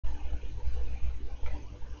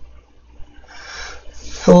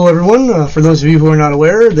Hello everyone, for those of you who are not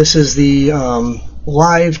aware, this is the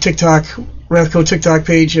live TikTok, RathCo TikTok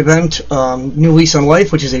page event, New Lease on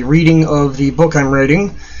Life, which is a reading of the book I'm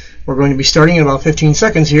writing. We're going to be starting in about 15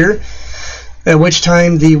 seconds here, at which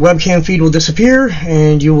time the webcam feed will disappear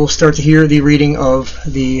and you will start to hear the reading of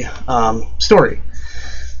the story.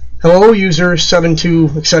 Hello user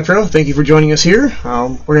 72 etc. Thank you for joining us here.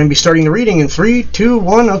 We're going to be starting the reading in 3, 2,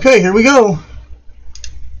 1. Okay, here we go.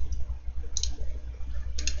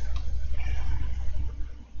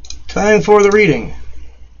 Time for the reading.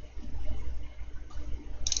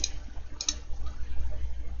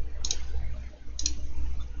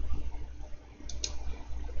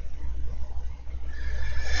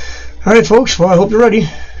 Alright folks, well I hope you're ready.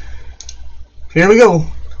 Here we go.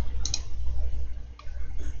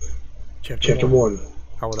 Chapter 1.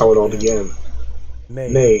 How it all began.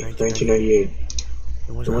 May 1998.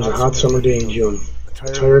 It was a hot summer day in June. A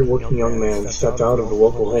tired working young man stepped out of the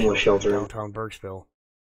local homeless shelter in downtown Burkesville,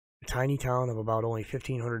 a tiny town of about only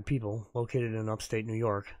 1,500 people located in upstate New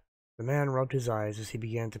York. The man rubbed his eyes as he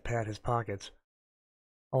began to pat his pockets,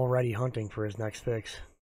 already hunting for his next fix.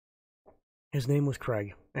 His name was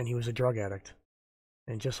Craig, and he was a drug addict.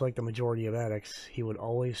 And just like the majority of addicts, he would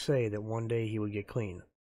always say that one day he would get clean.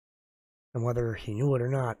 And whether he knew it or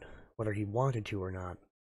not, whether he wanted to or not,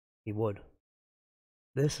 he would.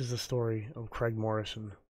 This is the story of Craig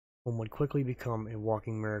Morrison, whom would quickly become a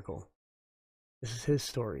walking miracle. This is his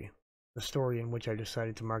story, the story in which I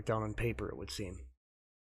decided to mark down on paper, it would seem.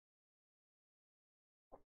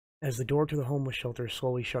 As the door to the homeless shelter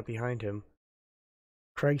slowly shut behind him,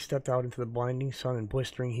 Craig stepped out into the blinding sun and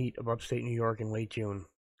blistering heat of upstate New York in late June.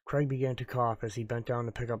 Craig began to cough as he bent down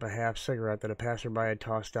to pick up a half cigarette that a passerby had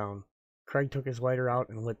tossed down. Craig took his lighter out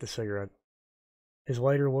and lit the cigarette. His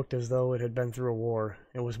lighter looked as though it had been through a war.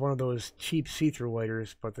 It was one of those cheap see-through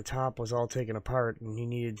lighters, but the top was all taken apart, and he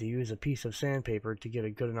needed to use a piece of sandpaper to get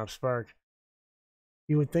a good enough spark.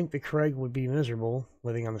 You would think that Craig would be miserable,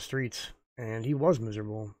 living on the streets, and he was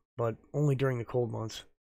miserable, but only during the cold months.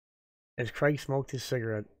 As Craig smoked his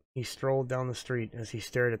cigarette, he strolled down the street as he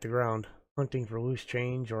stared at the ground, hunting for loose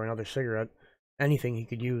change or another cigarette, anything he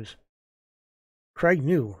could use. Craig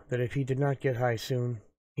knew that if he did not get high soon,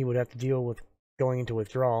 he would have to deal with going into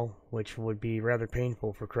withdrawal, which would be rather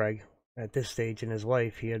painful for Craig. At this stage in his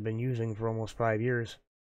life, he had been using for almost 5 years.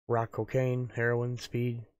 Rock cocaine, heroin,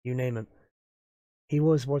 speed, you name it. He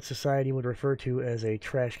was what society would refer to as a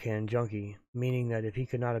trash can junkie, meaning that if he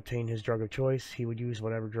could not obtain his drug of choice, he would use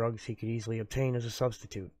whatever drugs he could easily obtain as a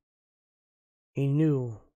substitute. He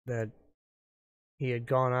knew that if he had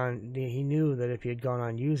gone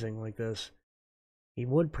on using like this, he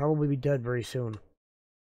would probably be dead very soon.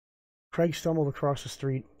 Craig stumbled across the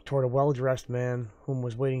street toward a well-dressed man whom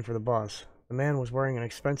was waiting for the bus. The man was wearing an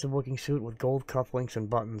expensive-looking suit with gold cufflinks and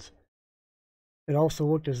buttons. It also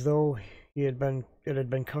looked as though it had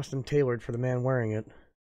been custom-tailored for the man wearing it.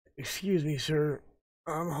 "Excuse me, sir.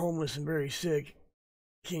 I'm homeless and very sick.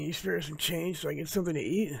 Can you spare some change so I get something to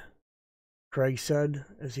eat?" Craig said,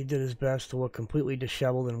 as he did his best to look completely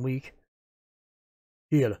disheveled and weak.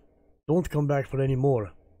 "Here. Don't come back for any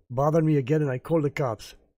more. Bother me again and I call the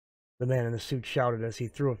cops," the man in the suit shouted as he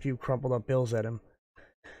threw a few crumpled up bills at him.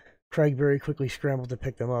 Craig very quickly scrambled to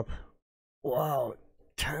pick them up. "Wow,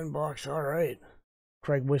 $10, all right,"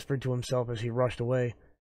 Craig whispered to himself as he rushed away.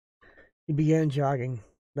 He began jogging.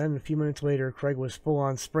 Then, a few minutes later, Craig was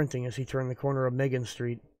full-on sprinting as he turned the corner of Megan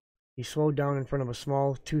Street. He slowed down in front of a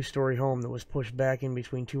small, two-story home that was pushed back in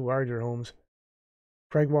between two larger homes.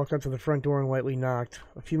 Craig walked up to the front door and lightly knocked.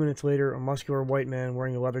 A few minutes later, a muscular white man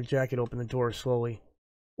wearing a leather jacket opened the door slowly.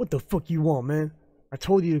 "What the fuck you want, man? I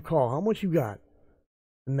told you to call. How much you got?"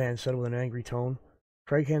 the man said with an angry tone.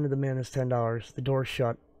 Craig handed the man his $10. The door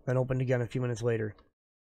shut, then opened again a few minutes later.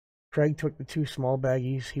 Craig took the 2 small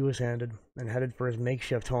baggies he was handed and headed for his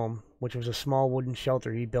makeshift home, which was a small wooden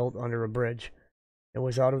shelter he built under a bridge. It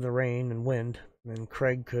was out of the rain and wind, and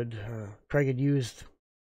Craig had used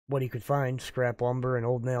what he could find, scrap lumber and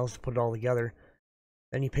old nails, to put it all together.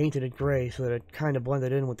 Then he painted it gray so that it kind of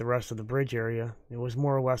blended in with the rest of the bridge area. It was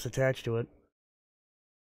more or less attached to it.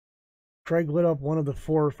 Craig lit up one of the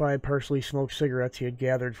 4 or 5 partially smoked cigarettes he had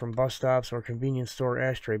gathered from bus stops or convenience store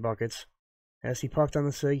ashtray buckets. As he puffed on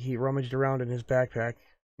the cig, he rummaged around in his backpack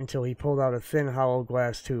until he pulled out a thin, hollow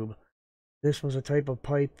glass tube. This was a type of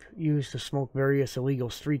pipe used to smoke various illegal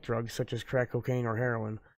street drugs such as crack cocaine or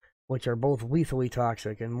heroin, which are both lethally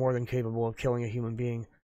toxic and more than capable of killing a human being.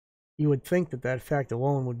 You would think that that fact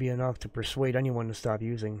alone would be enough to persuade anyone to stop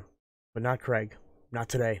using. But not Craig. Not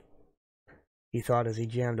today. He thought as he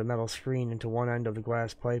jammed a metal screen into one end of the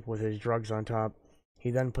glass pipe with his drugs on top. He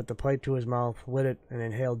then put the pipe to his mouth, lit it, and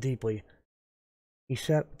inhaled deeply. He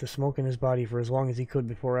sat with the smoke in his body for as long as he could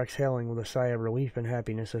before exhaling with a sigh of relief and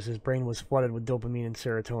happiness as his brain was flooded with dopamine and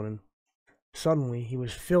serotonin. Suddenly, he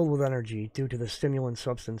was filled with energy due to the stimulant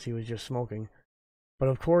substance he was just smoking. But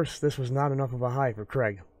of course, this was not enough of a high for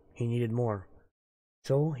Craig. He needed more.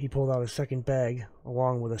 So, he pulled out a second bag,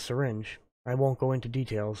 along with a syringe. I won't go into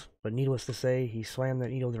details, but needless to say, he slammed that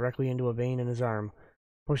needle directly into a vein in his arm,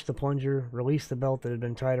 pushed the plunger, released the belt that had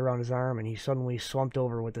been tied around his arm, and he suddenly slumped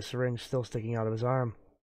over with the syringe still sticking out of his arm.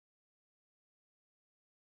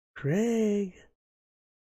 Craig!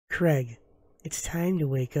 Craig, it's time to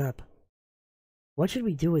wake up. What should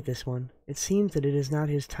we do with this one? It seems that it is not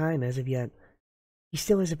his time as of yet. He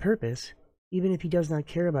still has a purpose, even if he does not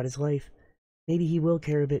care about his life. Maybe he will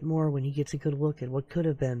care a bit more when he gets a good look at what could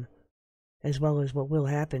have been, as well as what will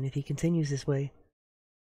happen if he continues this way.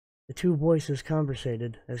 The two voices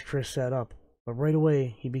conversated as Chris sat up, but right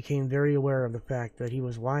away he became very aware of the fact that he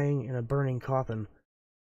was lying in a burning coffin.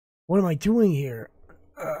 What am I doing here?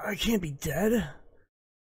 I can't be dead,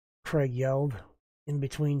 Craig yelled, in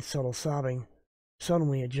between subtle sobbing.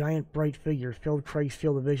 Suddenly, a giant bright figure filled Craig's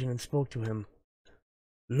field of vision and spoke to him.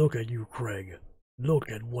 Look at you, Craig. Look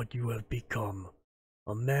at what you have become.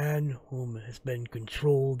 A man whom has been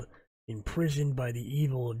controlled, imprisoned by the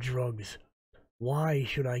evil of drugs. Why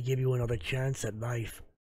should I give you another chance at life,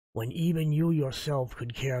 when even you yourself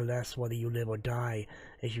could care less whether you live or die,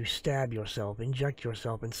 as you stab yourself, inject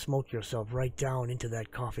yourself, and smoke yourself right down into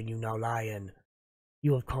that coffin you now lie in?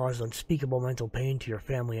 You have caused unspeakable mental pain to your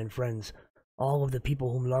family and friends. All of the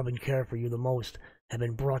people whom love and care for you the most have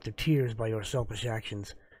been brought to tears by your selfish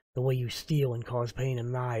actions, the way you steal and cause pain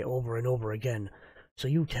and lie over and over again. So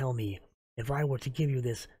you tell me, if I were to give you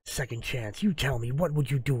this second chance, you tell me, what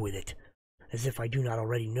would you do with it? As if I do not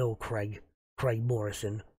already know, Craig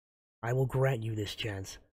Morrison. I will grant you this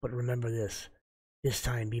chance, but remember this. This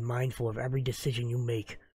time be mindful of every decision you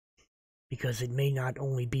make, because it may not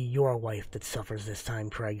only be your life that suffers this time,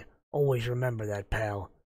 Craig. Always remember that,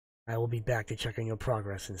 pal. I will be back to check on your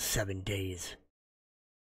progress in 7 days.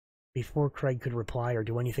 Before Craig could reply or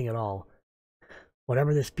do anything at all,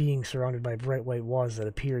 whatever this being surrounded by bright light was that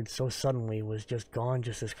appeared so suddenly was just gone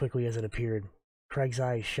just as quickly as it appeared. Craig's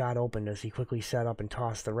eyes shot open as he quickly sat up and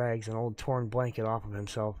tossed the rags and old torn blanket off of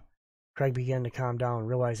himself. Craig began to calm down,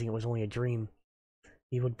 realizing it was only a dream.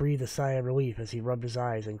 He would breathe a sigh of relief as he rubbed his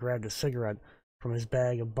eyes and grabbed a cigarette from his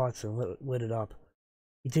bag of butts and lit it up.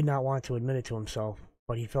 He did not want to admit it to himself,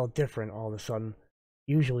 but he felt different all of a sudden.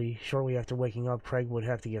 Usually, shortly after waking up, Craig would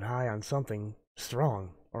have to get high on something strong,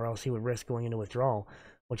 or else he would risk going into withdrawal,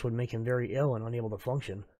 which would make him very ill and unable to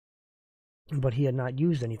function. But he had not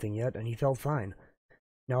used anything yet, and he felt fine.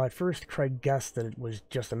 Now, at first, Craig guessed that it was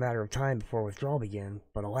just a matter of time before withdrawal began,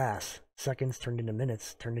 but alas, seconds turned into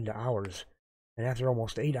minutes, turned into hours, and after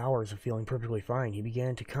almost 8 hours of feeling perfectly fine, he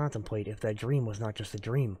began to contemplate if that dream was not just a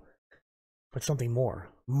dream, but something more,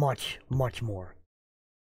 much, much more.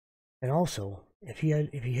 And also, if he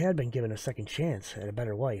had been given a second chance at a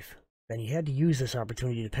better life, then he had to use this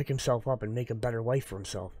opportunity to pick himself up and make a better life for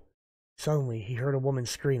himself. Suddenly, he heard a woman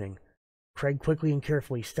screaming. Craig quickly and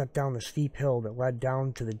carefully stepped down the steep hill that led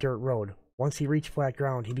down to the dirt road. Once he reached flat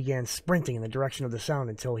ground, he began sprinting in the direction of the sound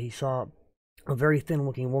until he saw a very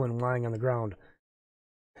thin-looking woman lying on the ground.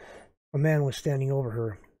 A man was standing over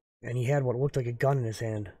her, and he had what looked like a gun in his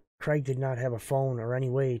hand. Craig did not have a phone or any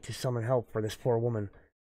way to summon help for this poor woman.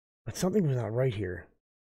 But something was not right here.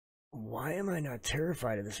 Why am I not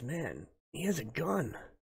terrified of this man? He has a gun,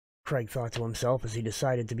 Craig thought to himself as he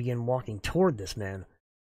decided to begin walking toward this man.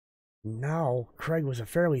 Now, Craig was a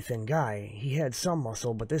fairly thin guy. He had some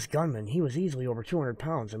muscle, but this gunman, he was easily over 200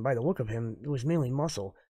 pounds, and by the look of him, it was mainly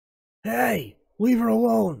muscle. Hey, leave her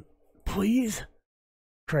alone, please,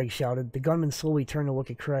 Craig shouted. The gunman slowly turned to look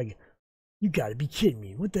at Craig. You gotta be kidding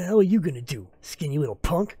me. What the hell are you gonna do, skinny little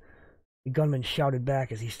punk? The gunman shouted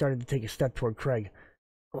back as he started to take a step toward Craig.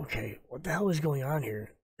 Okay, what the hell is going on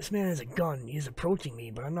here? This man has a gun. He is approaching me,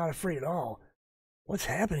 but I'm not afraid at all. What's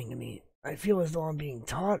happening to me? I feel as though I'm being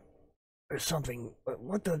taught or something. But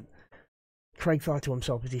what the... Craig thought to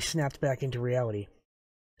himself as he snapped back into reality.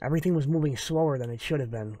 Everything was moving slower than it should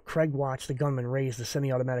have been. Craig watched the gunman raise the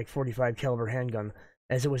semi-automatic .45 caliber handgun.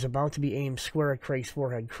 As it was about to be aimed square at Craig's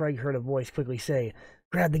forehead, Craig heard a voice quickly say,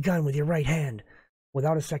 "Grab the gun with your right hand."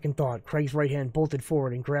 Without a second thought, Craig's right hand bolted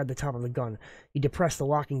forward and grabbed the top of the gun. He depressed the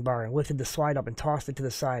locking bar and lifted the slide up and tossed it to the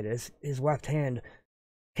side as his left hand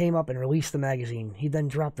came up and released the magazine. He then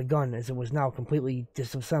dropped the gun as it was now completely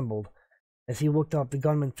disassembled. As he looked up, the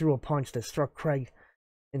gunman threw a punch that struck Craig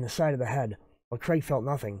in the side of the head, but Craig felt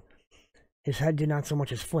nothing. His head did not so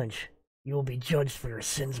much as flinch. You will be judged for your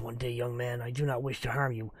sins one day, young man. I do not wish to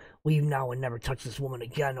harm you. Leave now and never touch this woman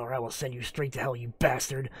again, or I will send you straight to hell, you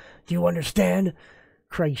bastard. Do you understand?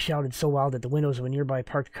 Craig shouted so loud that the windows of a nearby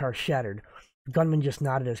parked car shattered. The gunman just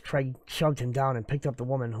nodded as Craig shoved him down and picked up the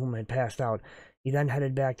woman whom had passed out. He then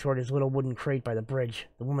headed back toward his little wooden crate by the bridge.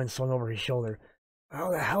 The woman swung over his shoulder.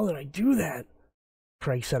 How the hell did I do that?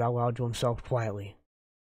 Craig said out loud to himself quietly.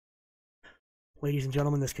 Ladies and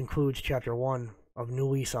gentlemen, this concludes Chapter 1 of New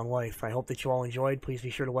Lease on Life. I hope that you all enjoyed. Please be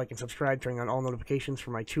sure to like and subscribe, turning on all notifications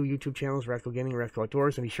for my 2 YouTube channels, RathCo Gaming and RathCo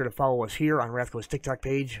Outdoors, and be sure to follow us here on RathCo's TikTok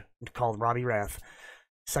page called Robbie Rath.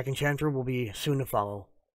 Second chapter will be soon to follow.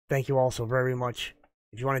 Thank you all so very much.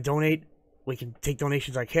 If you want to donate, we can take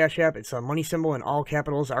donations on Cash App. It's a money symbol in all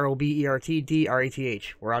capitals,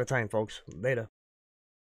 ROBERTDRATH. We're out of time, folks. Later.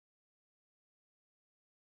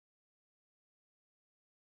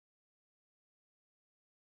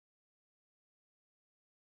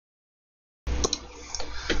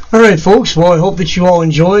 Alright folks, well I hope that you all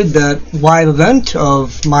enjoyed that live event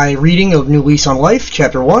of my reading of New Lease on Life,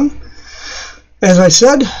 Chapter 1. As I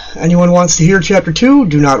said, anyone wants to hear Chapter 2,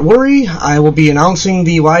 do not worry. I will be announcing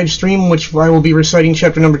the live stream, which I will be reciting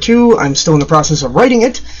Chapter number 2. I'm still in the process of writing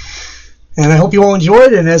it. And I hope you all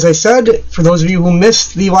enjoyed, and as I said, for those of you who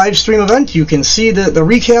missed the live stream event, you can see the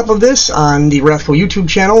recap of this on the RathCo YouTube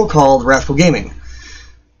channel called RathCo Gaming.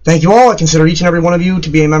 Thank you all. I consider each and every one of you to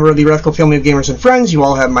be a member of the RathCo family of gamers and friends. You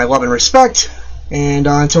all have my love and respect. And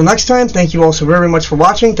until next time, thank you all so very much for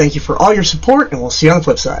watching. Thank you for all your support, and we'll see you on the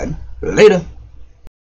flip side. Later.